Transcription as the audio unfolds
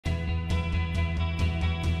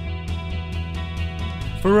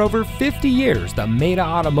For over 50 years, the Maita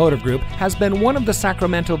Automotive Group has been one of the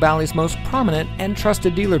Sacramento Valley's most prominent and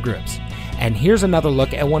trusted dealer groups. And here's another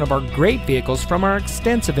look at one of our great vehicles from our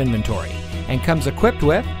extensive inventory, and comes equipped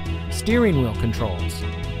with steering wheel controls,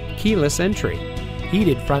 keyless entry,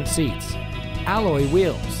 heated front seats, alloy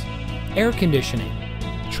wheels, air conditioning,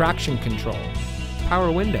 traction control,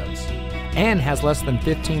 power windows, and has less than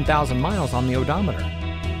 15,000 miles on the odometer.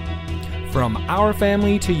 From our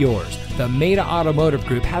family to yours, the Maita Automotive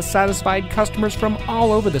Group has satisfied customers from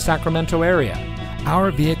all over the Sacramento area.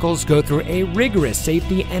 Our vehicles go through a rigorous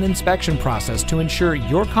safety and inspection process to ensure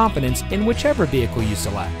your confidence in whichever vehicle you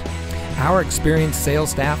select. Our experienced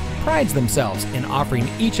sales staff prides themselves in offering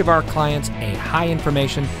each of our clients a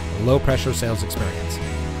high-information, low-pressure sales experience.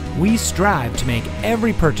 We strive to make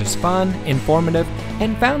every purchase fun, informative,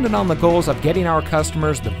 and founded on the goals of getting our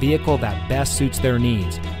customers the vehicle that best suits their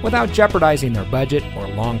needs without jeopardizing their budget or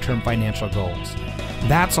long-term financial goals.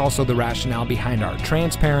 That's also the rationale behind our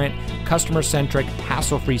transparent, customer-centric,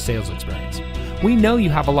 hassle-free sales experience. We know you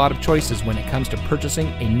have a lot of choices when it comes to purchasing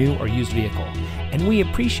a new or used vehicle, and we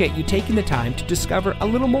appreciate you taking the time to discover a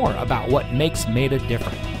little more about what makes Maita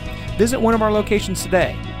different. Visit one of our locations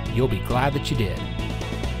today. You'll be glad that you did.